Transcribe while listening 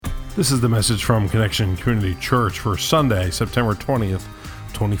This is the message from Connection Community Church for Sunday, September 20th,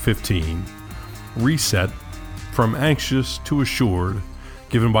 2015. Reset from Anxious to Assured,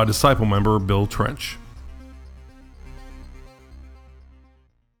 given by disciple member Bill Trench.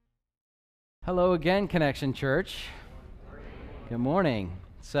 Hello again, Connection Church. Good morning.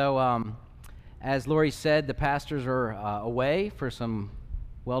 So, as Lori said, the pastors are away for some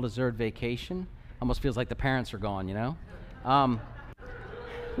well-deserved vacation. Almost feels like the parents are gone, you know?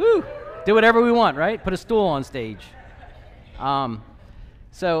 Woo! Do whatever we want, right? Put a stool on stage. My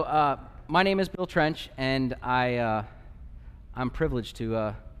name is Bill Trench, and I'm privileged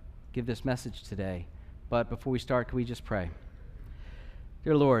to give this message today. But before we start, can we just pray?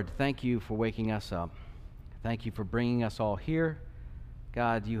 Dear Lord, thank you for waking us up. Thank you for bringing us all here.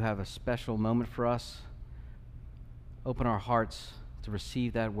 God, you have a special moment for us. Open our hearts to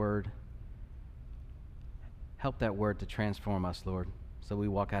receive that word. Help that word to transform us, Lord, so we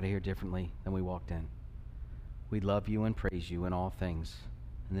walk out of here differently than we walked in. We love you and praise you in all things.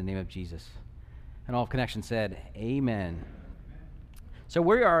 In the name of Jesus. And all of Connection said, Amen. So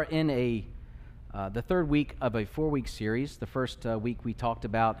we are in the third week of a 4-week series. The first week we talked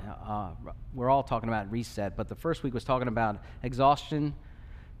about, we're all talking about reset, but the first week was talking about exhaustion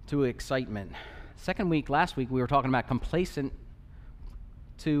to excitement. Second week, last week, we were talking about complacent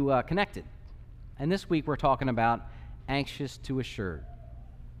to connected. And this week we're talking about anxious to assured.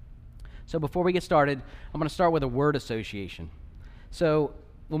 So before we get started, I'm going to start with a word association. So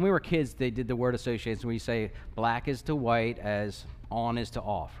when we were kids, they did the word association where you say black is to white as on is to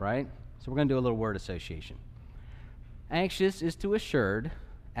off, right? So we're going to do a little word association. Anxious is to assured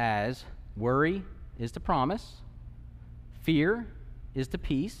as worry is to promise, fear is to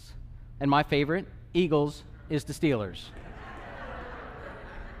peace, and my favorite, Eagles is to Steelers.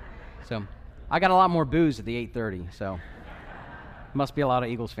 So I got a lot more boos at the 8:30, so must be a lot of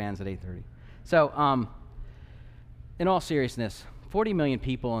Eagles fans at 8:30. So in all seriousness, 40 million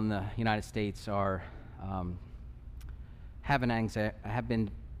people in the United States are have been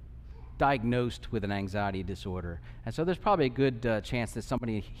diagnosed with an anxiety disorder. And so there's probably a good chance that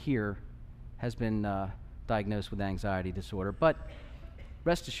somebody here has been diagnosed with anxiety disorder. But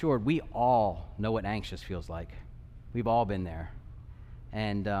rest assured, we all know what anxious feels like. We've all been there.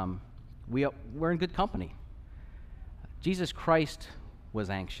 And we're in good company. Jesus Christ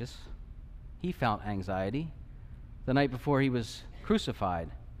was anxious. He felt anxiety. The night before he was crucified,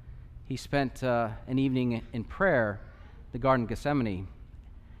 he spent an evening in prayer in the Garden of Gethsemane.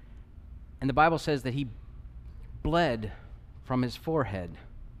 And the Bible says that he bled from his forehead.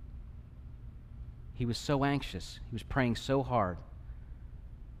 He was so anxious. He was praying so hard.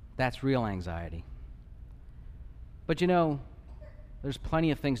 That's real anxiety. But you know, there's plenty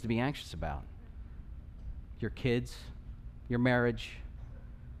of things to be anxious about. Your kids, your marriage,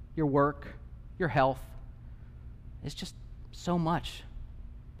 your work, your health. It's just so much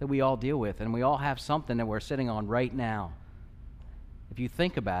that we all deal with, and we all have something that we're sitting on right now. If you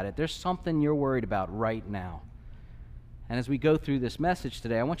think about it, there's something you're worried about right now. And as we go through this message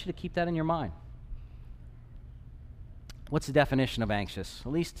today, I want you to keep that in your mind. What's the definition of anxious?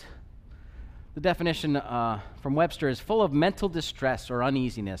 At least the definition from Webster is full of mental distress or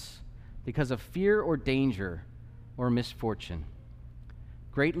uneasiness because of fear or danger or misfortune,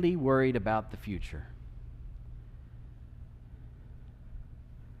 greatly worried about the future.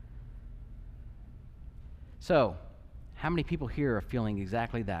 So, how many people here are feeling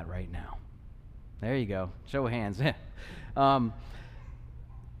exactly that right now? There you go. Show of hands.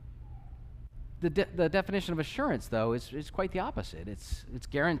 The definition of assurance, though, is quite the opposite. It's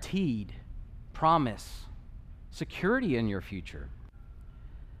guaranteed, promise, security in your future.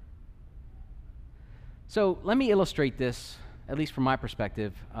 So let me illustrate this, at least from my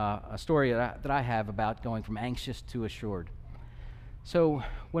perspective, a story that I have about going from anxious to assured. So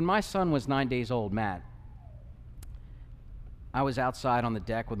when my son was 9 days old, Matt, I was outside on the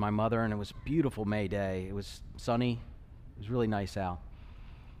deck with my mother, and it was a beautiful May day. It was sunny. It was really nice out.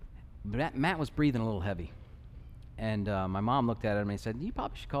 But Matt was breathing a little heavy. And my mom looked at him and said, you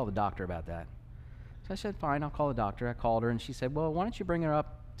probably should call the doctor about that. So I said, fine, I'll call the doctor. I called her, and she said, well, why don't you bring him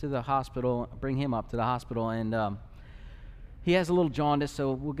up to the hospital, and he has a little jaundice,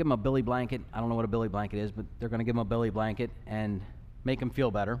 so we'll give him a billy blanket. I don't know what a billy blanket is, but they're going to give him a billy blanket and make him feel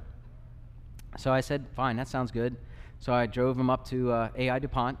better. So I said, fine, that sounds good. So I drove him up to A.I.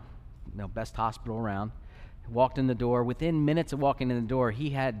 DuPont, best hospital around. Walked in the door. Within minutes of walking in the door, he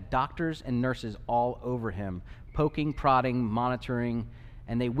had doctors and nurses all over him, poking, prodding, monitoring,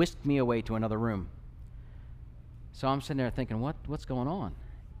 and they whisked me away to another room. So I'm sitting there thinking, what's going on?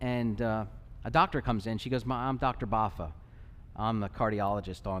 And a doctor comes in. She goes, I'm Dr. Baffa. I'm the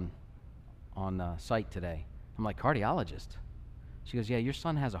cardiologist on on site today. I'm like, cardiologist? She goes, yeah, your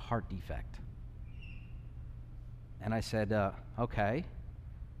son has a heart defect. And I said, okay,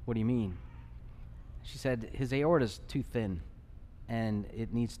 what do you mean? She said, his aorta's too thin, and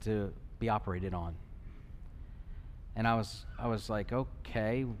it needs to be operated on. And I was like,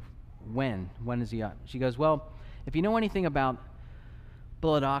 okay, when? When is he up? She goes, well, if you know anything about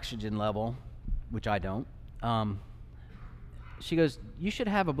blood oxygen level, which I don't, she goes, you should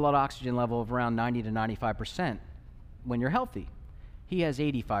have a blood oxygen level of around 90 to 95% when you're healthy. He has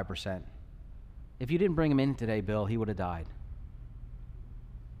 85%. If you didn't bring him in today, Bill, he would have died.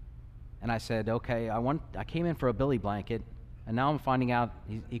 And I said, okay, I came in for a Billy blanket, and now I'm finding out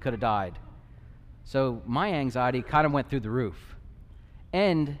he could have died. So my anxiety kind of went through the roof.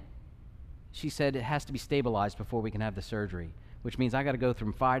 And she said it has to be stabilized before we can have the surgery, which means I got to go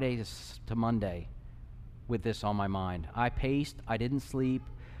from Friday to Monday with this on my mind. I paced. I didn't sleep.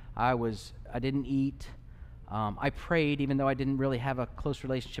 I didn't eat. I prayed, even though I didn't really have a close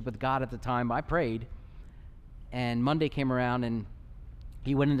relationship with God at the time. I prayed. And Monday came around, and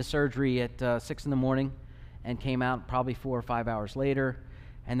he went into surgery at 6 in the morning and came out probably 4 or 5 hours later.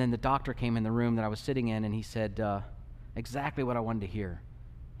 And then the doctor came in the room that I was sitting in, and he said exactly what I wanted to hear.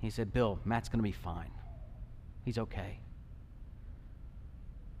 He said, Bill, Matt's going to be fine. He's okay.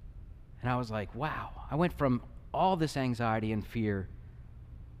 And I was like, wow. I went from all this anxiety and fear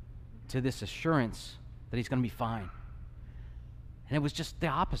to this assurance that he's going to be fine. And it was just the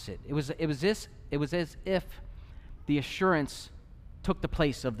opposite. It was as if the assurance took the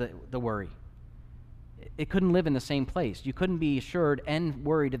place of the worry. It couldn't live in the same place. You couldn't be assured and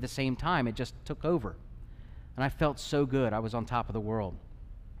worried at the same time. It just took over. And I felt so good. I was on top of the world.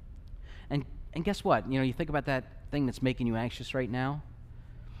 And guess what? You know, you think about that thing that's making you anxious right now.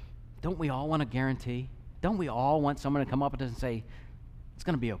 Don't we all want a guarantee? Don't we all want someone to come up to us and say, it's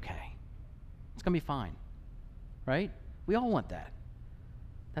going to be okay. It's going to be fine. Right? We all want that.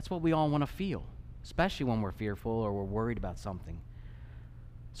 That's what we all want to feel, especially when we're fearful or we're worried about something.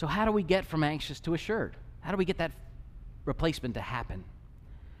 So how do we get from anxious to assured? How do we get that replacement to happen?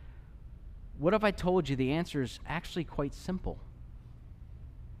 What if I told you the answer is actually quite simple?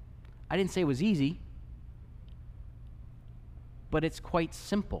 I didn't say it was easy, but it's quite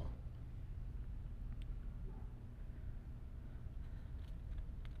simple.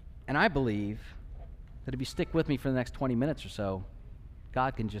 And I believe that if you stick with me for the next 20 minutes or so,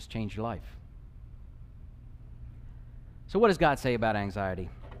 God can just change your life. So what does God say about anxiety?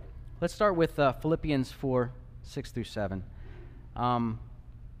 Let's start with Philippians 4, 6 through 7.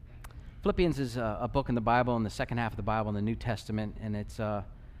 Philippians is a book in the Bible, in the second half of the Bible, in the New Testament, and it's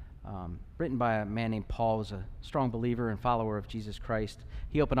written by a man named Paul, who was a strong believer and follower of Jesus Christ.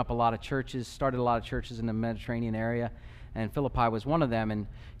 He opened up a lot of churches, started a lot of churches in the Mediterranean area, and Philippi was one of them, and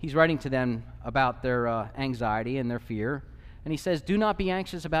he's writing to them about their anxiety and their fear, and he says, do not be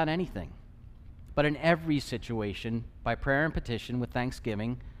anxious about anything, but in every situation, by prayer and petition with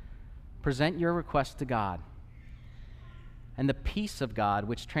thanksgiving, present your requests to God. And the peace of God,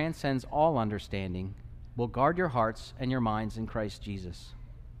 which transcends all understanding, will guard your hearts and your minds in Christ Jesus.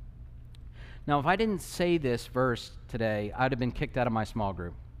 Now, if I didn't say this verse today, I'd have been kicked out of my small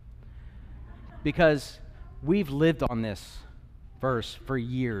group. Because we've lived on this verse for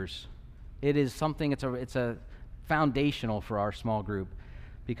years. It is something, it's a foundational for our small group,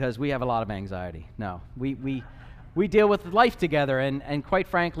 because we have a lot of anxiety. No, we deal with life together, and quite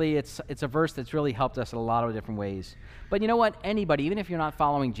frankly, it's a verse that's really helped us in a lot of different ways. But you know what? Anybody, even if you're not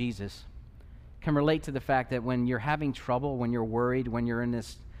following Jesus, can relate to the fact that when you're having trouble, when you're worried, when you're in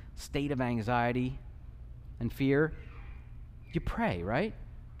this state of anxiety and fear, you pray, right?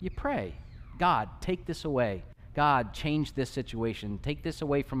 You pray. God, take this away. God, change this situation. Take this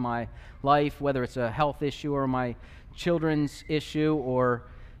away from my life, whether it's a health issue or my children's issue, or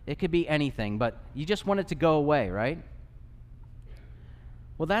it could be anything, but you just want it to go away, right?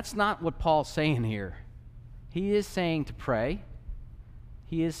 Well, that's not what Paul's saying here. He is saying to pray.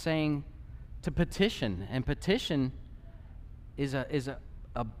 He is saying to petition, and petition is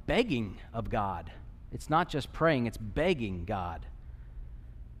a begging of God. It's not just praying, it's begging God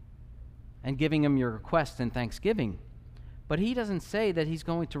and giving him your request in thanksgiving. But he doesn't say that he's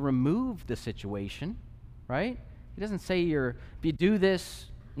going to remove the situation, right? He doesn't say if you do this,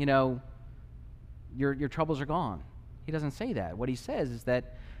 you know, your troubles are gone. He doesn't say that. What he says is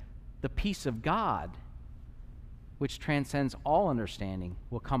that the peace of God, which transcends all understanding,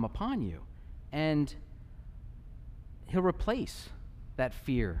 will come upon you. And he'll replace that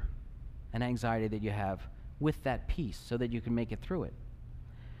fear and anxiety that you have with that peace so that you can make it through it.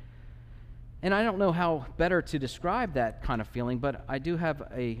 And I don't know how better to describe that kind of feeling, but I do have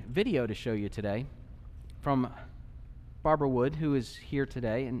a video to show you today from Barbara Wood, who is here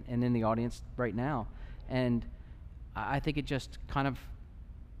today and in the audience right now. And I think it just kind of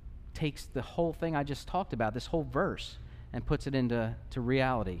takes the whole thing I just talked about, this whole verse, and puts it into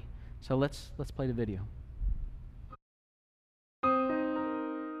reality. So let's play the video.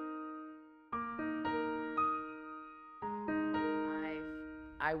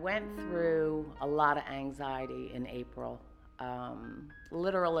 I went through a lot of anxiety in April.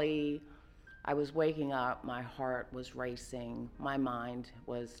 Literally, I was waking up, my heart was racing, my mind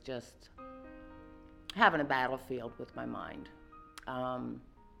was just having a battlefield with my mind.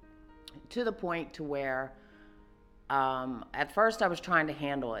 To the point to where at first I was trying to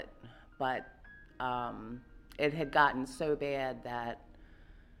handle it, but it had gotten so bad that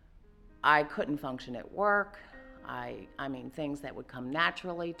I couldn't function at work. I mean, things that would come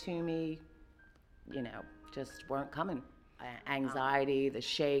naturally to me, just weren't coming. Anxiety, the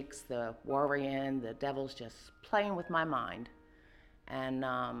shakes, the worrying, the devil's just playing with my mind and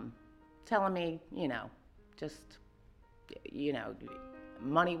telling me,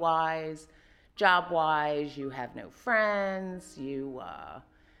 money-wise, job-wise, you have no friends, you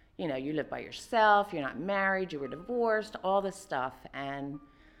live by yourself, you're not married, you were divorced, all this stuff. And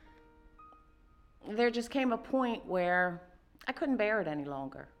there just came a point where I couldn't bear it any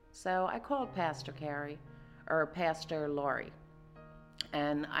longer. So I called Pastor Lori,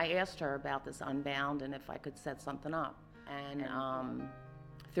 and I asked her about this Unbound and if I could set something up. And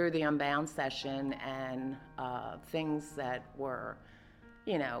through the Unbound session and things that were,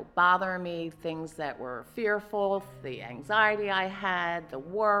 bothering me, things that were fearful, the anxiety I had, the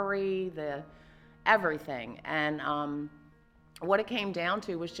worry, the everything. And what it came down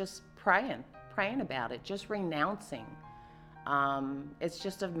to was just praying about it, just renouncing. It's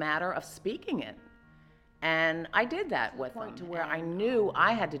just a matter of speaking it. And I did that with them to where I knew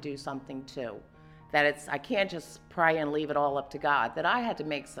I had to do something too. That I can't just pray and leave it all up to God, that I had to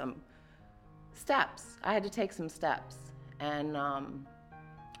make some steps. I had to take some steps. And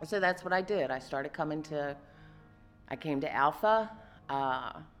so that's what I did. I came to Alpha.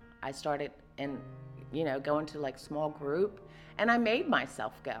 I started going to like small group. And I made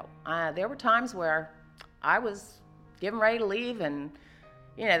myself go. There were times where I was getting ready to leave and,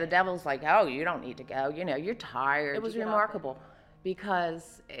 the devil's like, oh, you don't need to go. You're tired. It was remarkable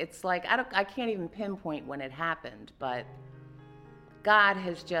because it's like, I can't even pinpoint when it happened, but God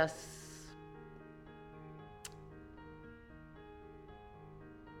has just,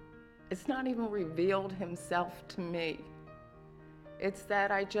 it's not even revealed himself to me. It's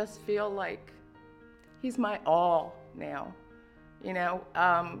that I just feel like he's my all now.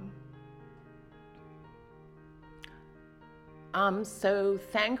 I'm so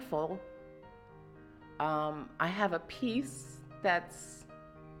thankful. I have a peace that's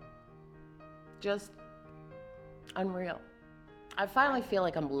just unreal. I finally feel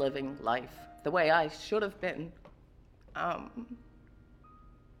like I'm living life the way I should have been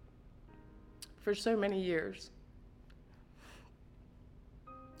for so many years.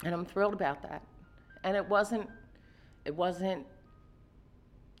 And I'm thrilled about that. And it wasn't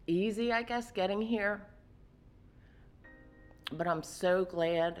easy, I guess, getting here, but I'm so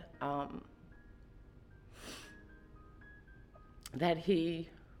glad that he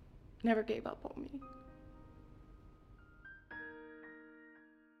never gave up on me.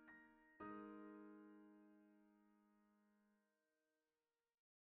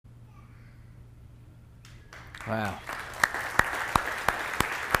 Wow.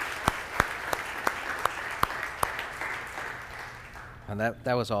 And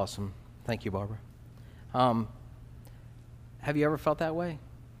that was awesome. Thank you, Barbara. Have you ever felt that way?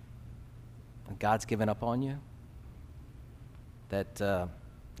 That God's given up on you? That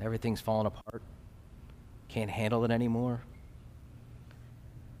everything's fallen apart? Can't handle it anymore?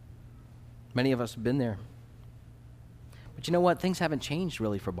 Many of us have been there. But you know what? Things haven't changed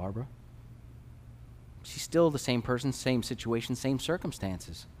really for Barbara. She's still the same person, same situation, same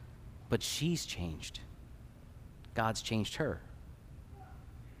circumstances. But she's changed. God's changed her.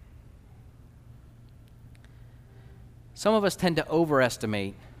 Some of us tend to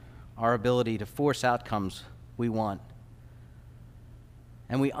overestimate our ability to force outcomes we want.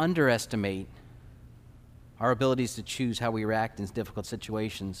 And we underestimate our abilities to choose how we react in difficult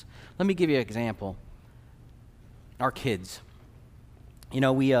situations. Let me give you an example. Our kids.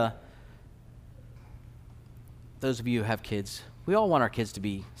 Those of you who have kids, we all want our kids to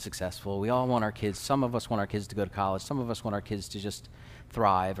be successful. We all want our kids, some of us want our kids to go to college. Some of us want our kids to just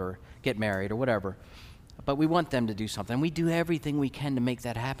thrive or get married or whatever. But we want them to do something. We do everything we can to make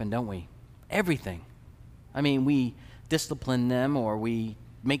that happen, don't we? everything. I mean, we discipline them, or we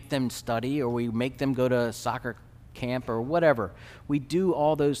make them study, or we make them go to soccer camp or whatever. We do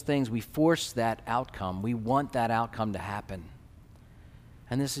all those things. We force that outcome. We want that outcome to happen.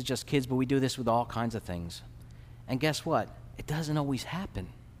 And this is just kids, but we do this with all kinds of things. And guess what? It doesn't always happen,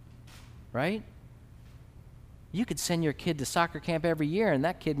 right? You could send your kid to soccer camp every year, and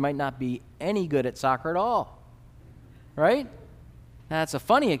that kid might not be any good at soccer at all, right? Now, that's a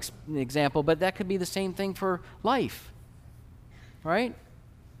funny example, but that could be the same thing for life, right?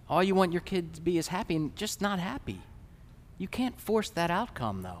 All you want your kid to be is happy and just not happy. You can't force that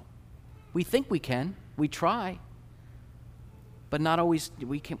outcome, though. We think we can. We try. But not always,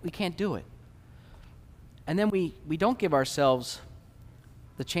 we can't do it. And then we don't give ourselves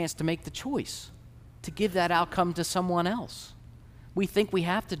the chance to make the choice, to give that outcome to someone else. We think we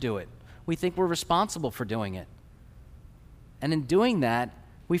have to do it. We think we're responsible for doing it. And in doing that,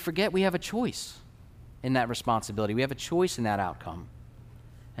 we forget we have a choice in that responsibility. We have a choice in that outcome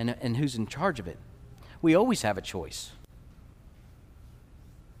and who's in charge of it. We always have a choice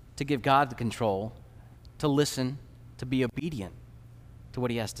to give God the control, to listen, to be obedient to what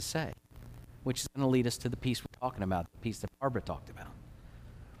he has to say, which is going to lead us to the peace we're talking about, the peace that Barbara talked about.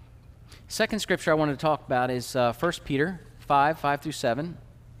 Second scripture I wanted to talk about is 1 Peter 5 through 7.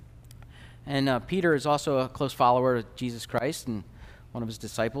 And Peter is also a close follower of Jesus Christ and one of his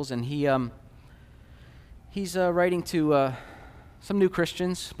disciples. And he's writing to some new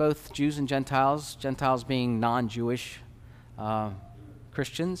Christians, both Jews and Gentiles, Gentiles being non-Jewish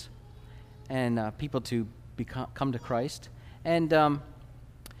Christians, and people to come to Christ. And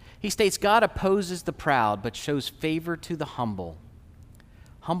he states, God opposes the proud, but shows favor to the humble.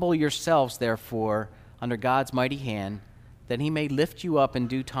 Humble yourselves, therefore, under God's mighty hand, that he may lift you up in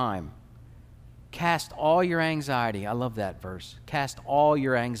due time. Cast all your anxiety, I love that verse, cast all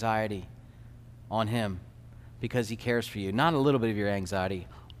your anxiety on him because he cares for you. Not a little bit of your anxiety,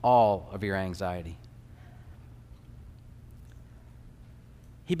 all of your anxiety.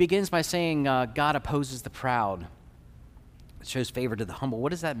 He begins by saying God opposes the proud. It shows favor to the humble. What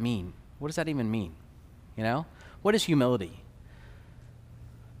does that mean? What does that even mean? You know? What is humility?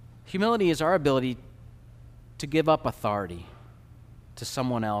 Humility is our ability to give up authority to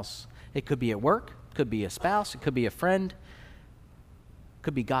someone else. It could be at work, it could be a spouse, it could be a friend, it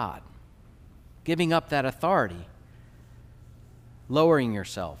could be God. Giving up that authority, lowering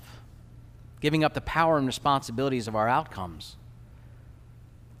yourself, giving up the power and responsibilities of our outcomes.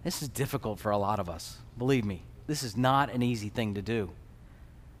 This is difficult for a lot of us. Believe me, this is not an easy thing to do.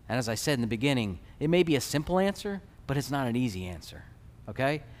 And as I said in the beginning, it may be a simple answer, but it's not an easy answer,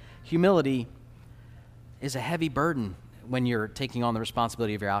 okay? Humility is a heavy burden when you're taking on the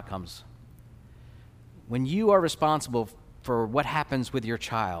responsibility of your outcomes. When you are responsible for what happens with your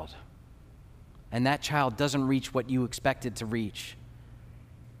child, and that child doesn't reach what you expected to reach,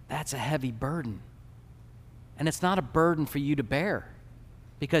 that's a heavy burden. And it's not a burden for you to bear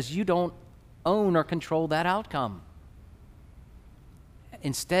because you don't own or control that outcome.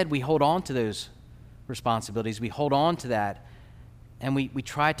 Instead, we hold on to those responsibilities. We hold on to that, and we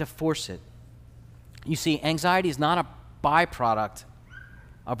try to force it. You see, anxiety is not a byproduct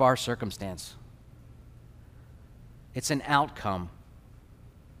of our circumstance. It's an outcome.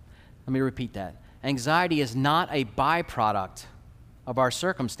 Let me repeat that. Anxiety is not a byproduct of our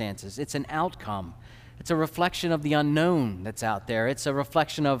circumstances. It's an outcome. It's a reflection of the unknown that's out there. It's a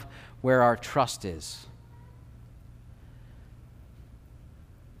reflection of where our trust is.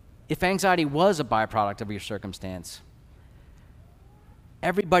 If anxiety was a byproduct of your circumstance,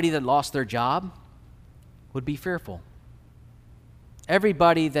 everybody that lost their job would be fearful.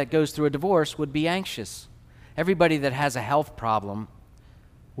 Everybody that goes through a divorce would be anxious. Everybody that has a health problem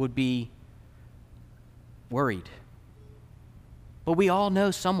would be worried. But we all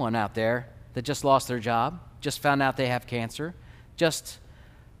know someone out there that just lost their job, just found out they have cancer, just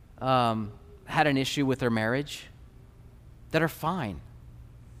had an issue with their marriage, that are fine.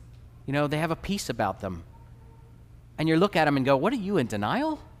 You know, they have a peace about them. And you look at them and go, what are you, in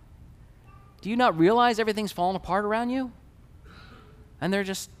denial? Do you not realize everything's falling apart around you? And they're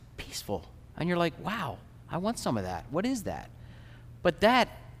just peaceful. And you're like, wow, I want some of that. What is that? But that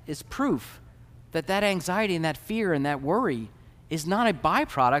is proof that that anxiety and that fear and that worry is not a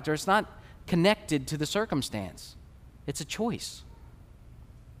byproduct, or it's not connected to the circumstance. It's a choice.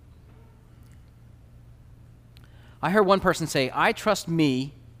 I heard one person say, I trust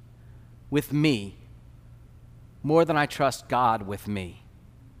me with me more than I trust God with me.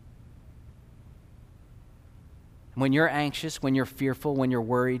 When you're anxious, when you're fearful, when you're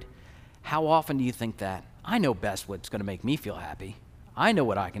worried, how often do you think that? I know best what's going to make me feel happy. I know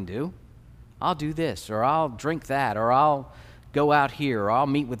what I can do. I'll do this, or I'll drink that, or I'll go out here, or I'll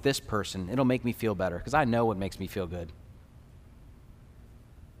meet with this person. It'll make me feel better, because I know what makes me feel good.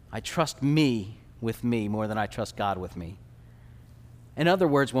 I trust me with me more than I trust God with me. In other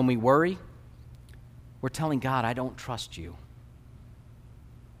words, when we worry, we're telling God, I don't trust you.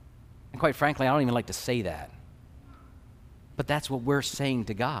 And quite frankly, I don't even like to say that. But that's what we're saying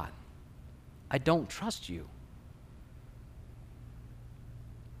to God. I don't trust you.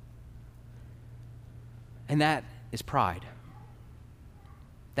 And that is pride.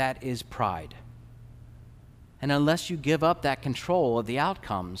 That is pride. And unless you give up that control of the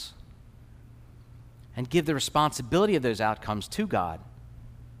outcomes and give the responsibility of those outcomes to God,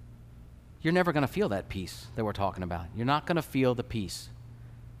 you're never going to feel that peace that we're talking about. You're not going to feel the peace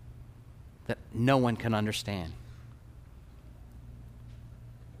that no one can understand.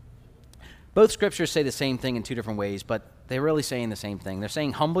 Both scriptures say the same thing in two different ways, but they're really saying the same thing. They're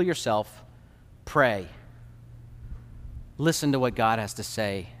saying, humble yourself, pray, listen to what God has to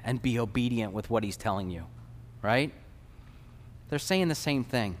say, and be obedient with what he's telling you, right? They're saying the same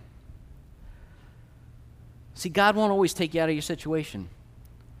thing. See, God won't always take you out of your situation.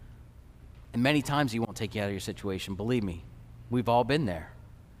 And many times he won't take you out of your situation. Believe me, we've all been there.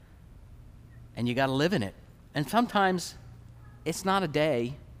 And you got to live in it. And sometimes it's not a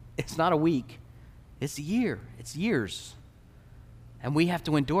day, it's not a week, it's a year, it's years. And we have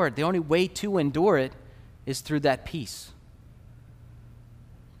to endure it. The only way to endure it is through that peace.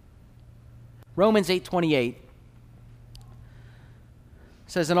 Romans 8:28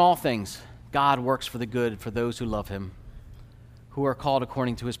 says, in all things, God works for the good for those who love him, who are called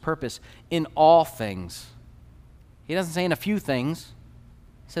according to his purpose. In all things. He doesn't say in a few things.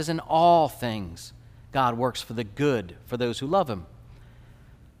 He says in all things, God works for the good for those who love him.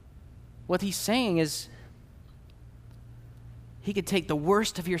 What he's saying is, he could take the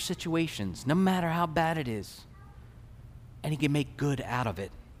worst of your situations, no matter how bad it is, and he can make good out of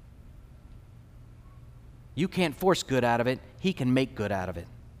it. You can't force good out of it. He can make good out of it.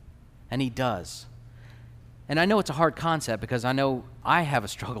 And he does. And I know it's a hard concept because I know I have a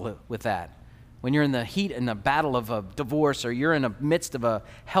struggle with that. When you're in the heat and the battle of a divorce, or you're in the midst of a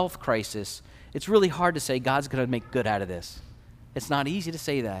health crisis, it's really hard to say God's going to make good out of this. It's not easy to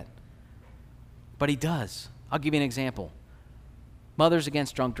say that. But he does. I'll give you an example. Mothers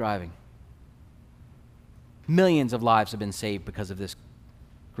Against Drunk Driving. Millions of lives have been saved because of this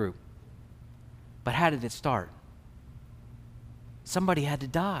group. But how did it start? Somebody had to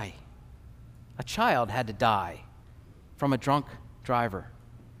die. A child had to die from a drunk driver.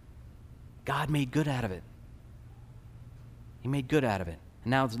 God made good out of it. He made good out of it.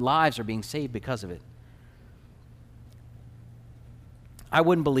 And now lives are being saved because of it. I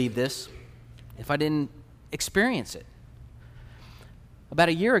wouldn't believe this if I didn't experience it. About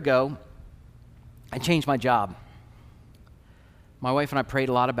a year ago, I changed my job. My wife and I prayed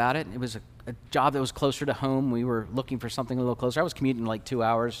a lot about it. It was a job that was closer to home. We were looking for something a little closer. I was commuting like 2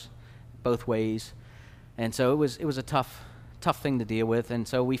 hours both ways. And so it was a tough thing to deal with. And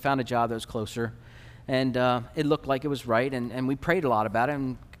so we found a job that was closer. And it looked like it was right. And we prayed a lot about it.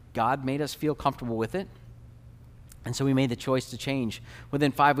 And God made us feel comfortable with it. And so we made the choice to change.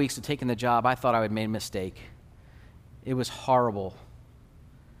 Within 5 weeks of taking the job, I thought I had made a mistake. It was horrible.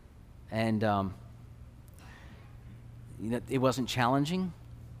 And it wasn't challenging.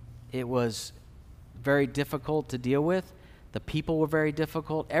 It was very difficult to deal with. The people were very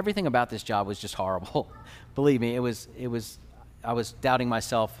difficult. Everything about this job was just horrible. Believe me, I was doubting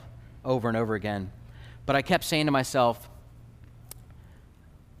myself over and over again. But I kept saying to myself,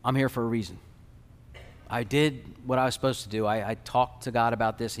 I'm here for a reason. I did what I was supposed to do. I talked to God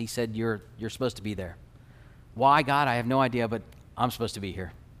about this. He said, you're supposed to be there. Why, God? I have no idea, but I'm supposed to be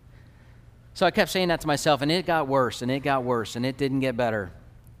here. So I kept saying that to myself, and it got worse, and it got worse, and it didn't get better.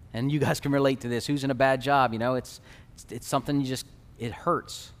 And you guys can relate to this. Who's in a bad job? It's something it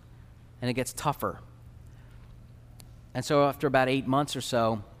hurts, and it gets tougher. And so after about 8 months or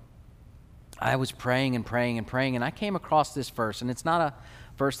so, I was praying and praying and praying, and I came across this verse, and it's not a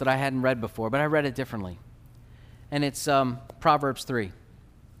verse that I hadn't read before, but I read it differently. And it's Proverbs 3.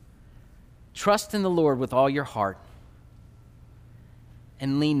 Trust in the Lord with all your heart,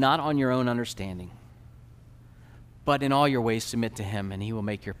 and lean not on your own understanding, but in all your ways submit to him, and he will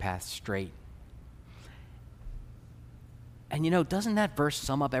make your path straight. And doesn't that verse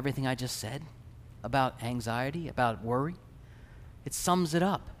sum up everything I just said about anxiety, about worry? It sums it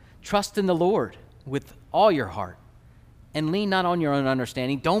up. Trust in the Lord with all your heart, and lean not on your own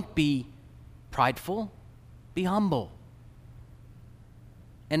understanding. Don't be prideful, be humble.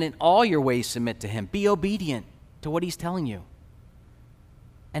 And in all your ways submit to him. Be obedient to what he's telling you.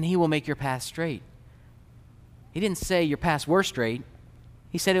 and he will make your path straight. He didn't say your paths were straight.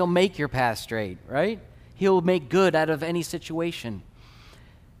 He said he'll make your path straight, right? He'll make good out of any situation.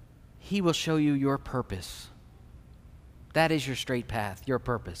 He will show you your purpose. That is your straight path, your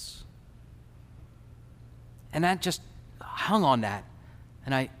purpose. And I just hung on that.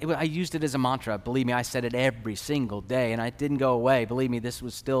 And I used it as a mantra. Believe me, I said it every single day, and it didn't go away. Believe me, this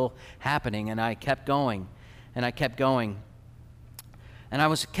was still happening, and I kept going, and I kept going. And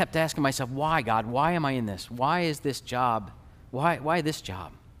I kept asking myself, why, God? Why am I in this? Why is this job? Why this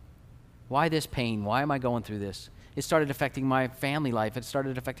job? Why this pain? Why am I going through this? It started affecting my family life. It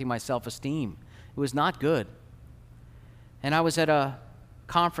started affecting my self-esteem. It was not good. And I was at a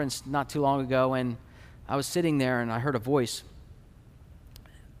conference not too long ago, and I was sitting there, and I heard a voice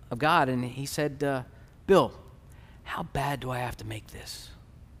of God, and he said, Bill, how bad do I have to make this?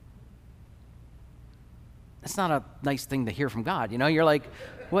 That's not a nice thing to hear from God. You know, you're like,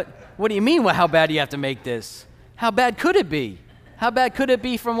 what do you mean, how bad do you have to make this? How bad could it be? How bad could it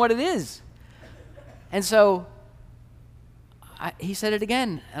be from what it is? And so he said it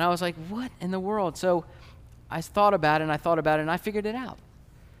again, and I was like, what in the world? So I thought about it, and I figured it out.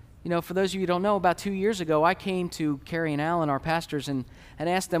 You know, for those of you who don't know, about 2 years ago, I came to Carrie and Alan, our pastors, and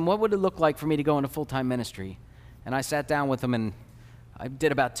asked them, what would it look like for me to go into full-time ministry? And I sat down with them, and I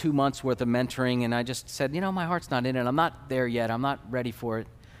did about 2 months worth of mentoring, and I just said, you know, my heart's not in it. I'm not there yet. I'm not ready for it.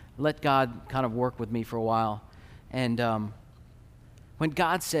 Let God kind of work with me for a while. And when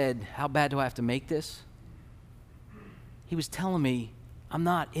God said, how bad do I have to make this? He was telling me, I'm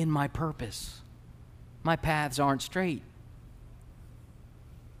not in my purpose. My paths aren't straight.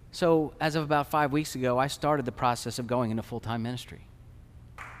 So as of about 5 weeks ago, I started the process of going into full-time ministry.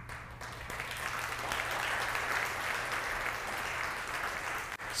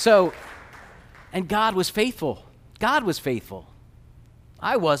 So, and God was faithful. God was faithful.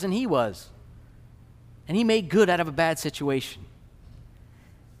 I wasn't, he was. And he made good out of a bad situation.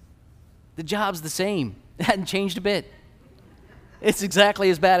 The job's the same. It hadn't changed a bit. It's exactly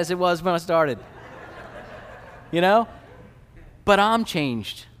as bad as it was when I started. You know? But I'm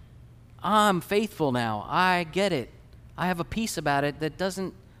changed. I'm faithful now. I get it. I have a peace about it that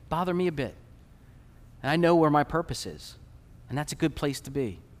doesn't bother me a bit. And I know where my purpose is. And that's a good place to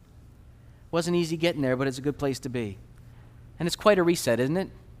be. Wasn't easy getting there, but it's a good place to be. And it's quite a reset, isn't it?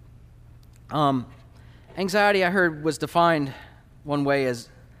 Anxiety, I heard, was defined one way as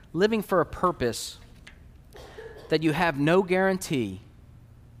living for a purpose that you have no guarantee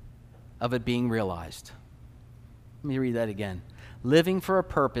of it being realized. Let me read that again. Living for a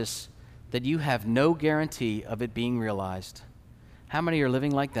purpose that you have no guarantee of it being realized. How many are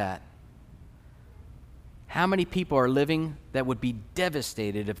living like that? How many people are living that would be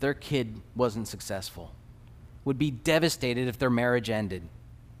devastated if their kid wasn't successful? Would be devastated if their marriage ended?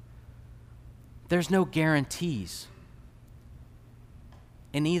 There's no guarantees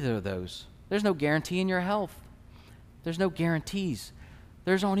in either of those. There's no guarantee in your health. There's no guarantees.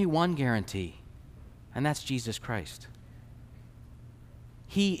 There's only one guarantee, and that's Jesus Christ.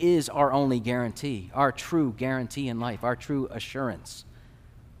 He is our only guarantee, our true guarantee in life, our true assurance.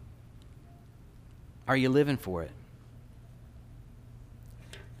 Are you living for it?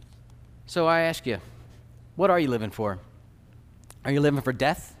 So I ask you, what are you living for? Are you living for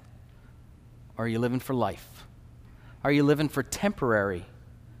death? Or are you living for life? Are you living for temporary?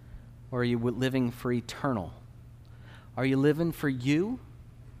 Or are you living for eternal? Are you living for you?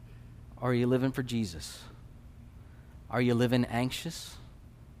 Or are you living for Jesus? Are you living anxious?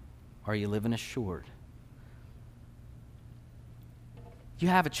 Or are you living assured? You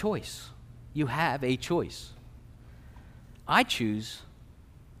have a choice. You have a choice. I choose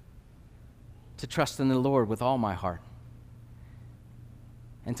to trust in the Lord with all my heart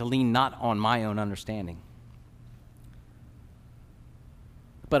and to lean not on my own understanding,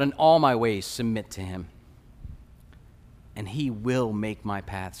 but in all my ways submit to him, and he will make my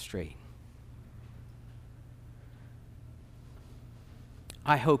path straight.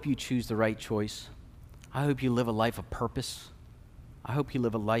 I hope you choose the right choice. I hope you live a life of purpose. I hope you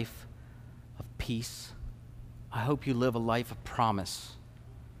live a life of peace. I hope you live a life of promise.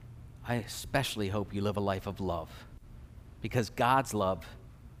 I especially hope you live a life of love, because God's love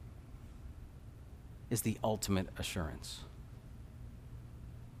is the ultimate assurance.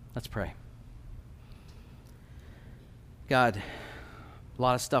 Let's pray. God, a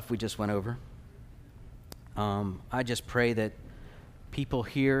lot of stuff we just went over. I just pray that people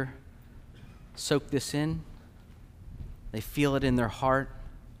here soak this in. They feel it in their heart.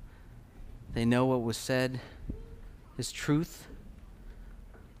 They know what was said is truth.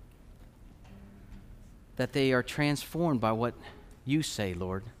 That they are transformed by what you say,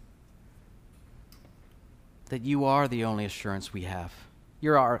 Lord, that you are the only assurance we have.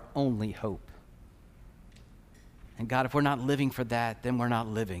 You're our only hope. And God, if we're not living for that, then we're not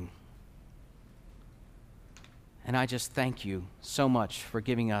living. And I just thank you so much for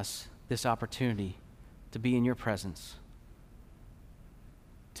giving us this opportunity to be in your presence,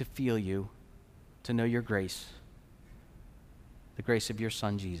 to feel you, to know your grace, the grace of your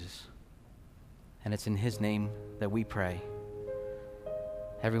Son, Jesus. And it's in his name that we pray.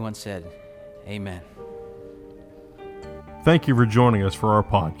 Everyone said, amen. Thank you for joining us for our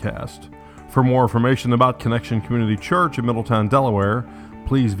podcast. For more information about Connection Community Church in Middletown, Delaware,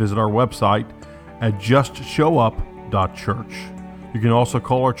 please visit our website at justshowup.church. You can also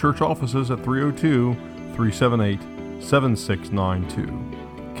call our church offices at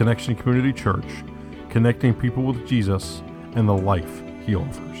 302-378-7692. Connection Community Church, connecting people with Jesus and the life he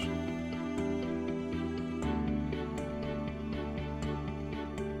offers.